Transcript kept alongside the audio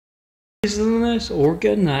Treasonous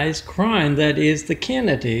organized crime, that is, the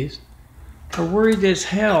Kennedys, are worried as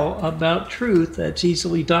hell about truth that's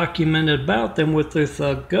easily documented about them with their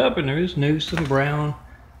thug governors, Newsom, Brown,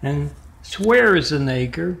 and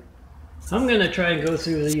Schwarzenegger. I'm going to try and go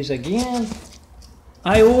through these again.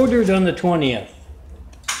 I ordered on the 20th.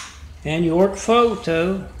 And York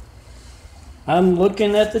photo. I'm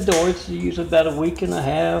looking at the door. It's usually about a week and a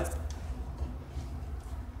half.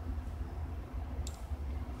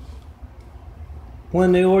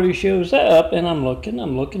 When the order shows up, and I'm looking,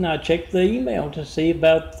 I check the email to see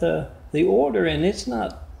about the order, and it's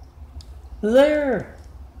not there.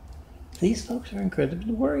 These folks are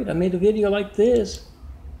incredibly worried. I made a video like this,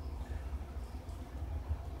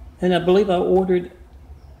 and I believe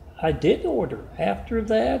I did order after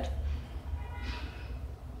that.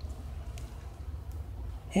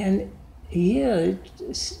 And yeah, it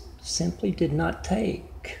simply did not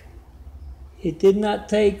take. It did not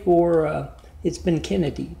take, or it's been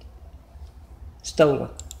Kennedy'd,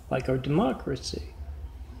 stolen, like our democracy.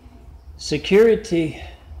 Security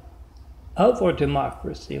of our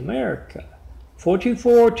democracy, America.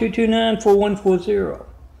 424-229-4140.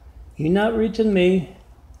 You're not reaching me.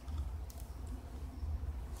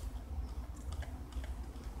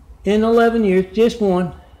 In 11 years, just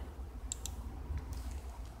one.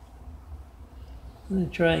 I'm going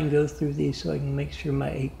to try and go through these so I can make sure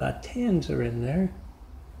my 8x10s are in there.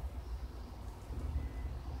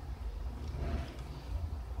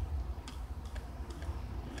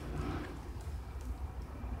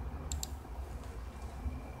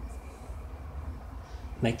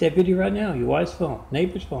 Make that video right now. Your wife's phone,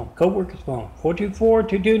 neighbor's phone, co-worker's phone.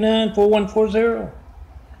 424-229-4140.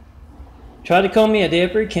 Try to call me at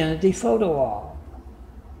every Kennedy photo op.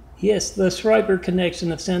 Yes, the Schreiber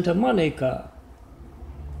connection of Santa Monica.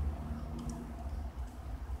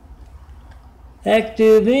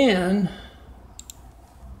 Active in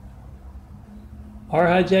our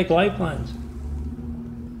HIJACK lifelines.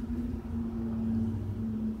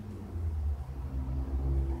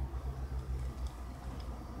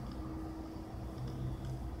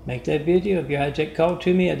 Make that video of your HIJACK call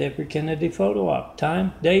to me at every Kennedy photo op.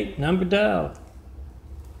 Time, date, number dialed.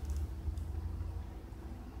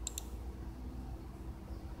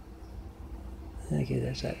 Okay,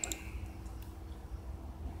 there's that one.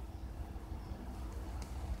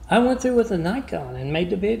 I went through with a Nikon and made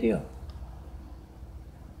the video.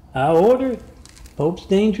 I ordered Pope's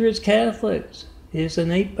Dangerous Catholics. It's an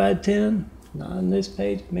 8x10. Not on this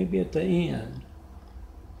page, maybe at the end.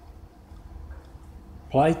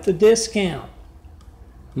 Apply the discount.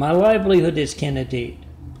 My livelihood is Kennedy.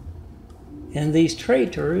 And these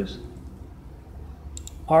traitors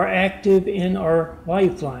are active in our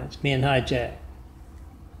lifelines, me and HIJACK.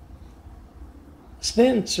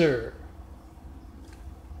 Spencer,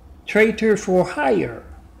 traitor for hire.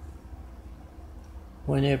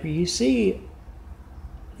 Whenever you see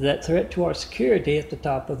that threat to our security at the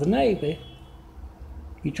top of the Navy,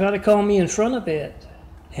 you try to call me in front of it.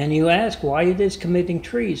 And you ask why it is committing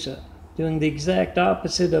treason, doing the exact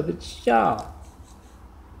opposite of its job.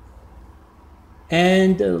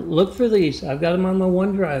 And look for these. I've got them on my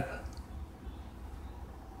OneDrive.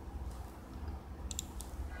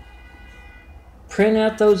 Print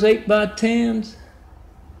out those 8x10s.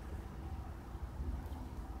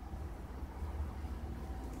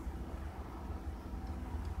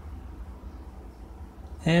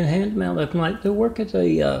 And hand them out. If not, they'll work as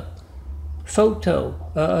a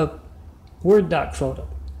photo, Word doc photo.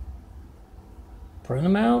 Print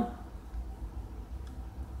them out.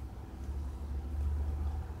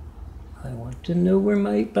 I want to know where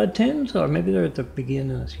my 8x10s are. Maybe they're at the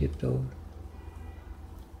beginning. I skipped over.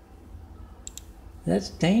 That's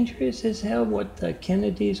dangerous as hell what the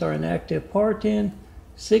Kennedys are an active part in.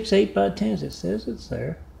 6 8x10s. It says it's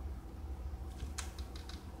there.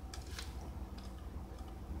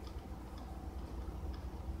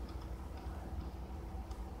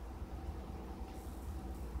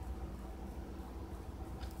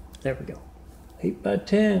 There we go.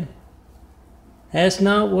 8x10. That's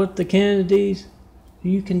not what the Kennedys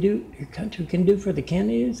your country can do for the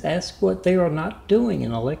Kennedys. Ask what they are not doing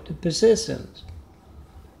in elected positions.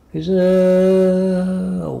 Because,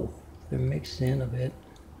 oh, they're mixed in a bit.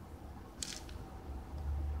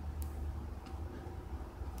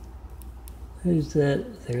 Who's that?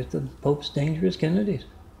 There's the Pope's Dangerous Kennedys.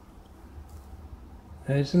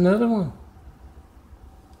 There's another one.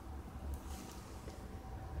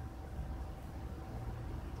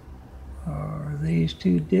 Are these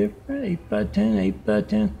two different? 8x10,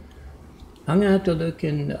 8x10. I'm going to have to look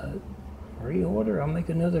in reorder. I'll make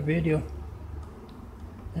another video.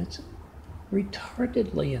 That's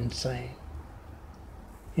Retardedly insane.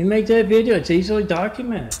 You make that video, it's easily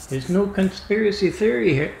documented. There's no conspiracy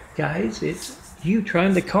theory here, guys. It's you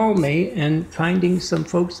trying to call me and finding some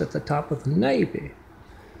folks at the top of the Navy.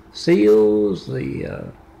 SEALs,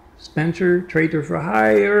 the Spencer, Trader for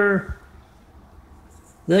Hire,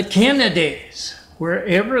 the Kennedys,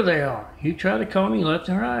 wherever they are. You try to call me left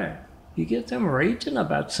and right. You get them raging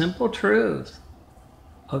about simple truth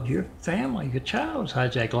of your family, your child's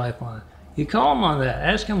hijacked lifeline. You call them on that.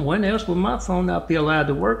 Ask them, when else will my phone not be allowed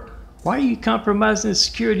to work? Why are you compromising the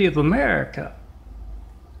security of America?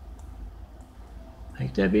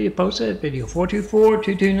 Make that video, post that video.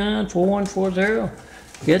 424-229-4140.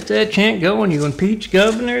 Get that chant going. You impeach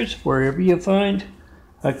governors wherever you find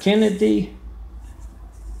a Kennedy.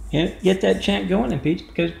 Get that chant going. Impeach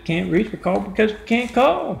because we can't reach. We call because we can't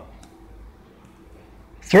call.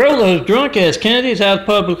 Throw those drunk-ass Kennedys out of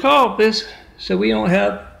public office so we don't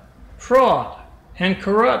have fraud and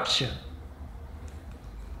corruption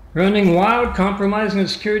running wild, compromising the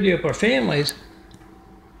security of our families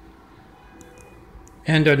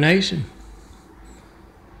and our nation.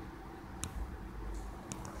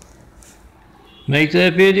 Make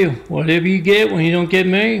that video, whatever you get when you don't get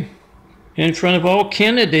me, in front of all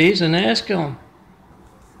Kennedys and ask them,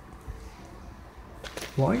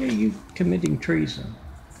 why are you committing treason?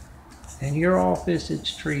 In your office,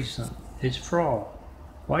 it's treason. It's fraud.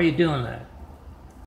 Why are you doing that?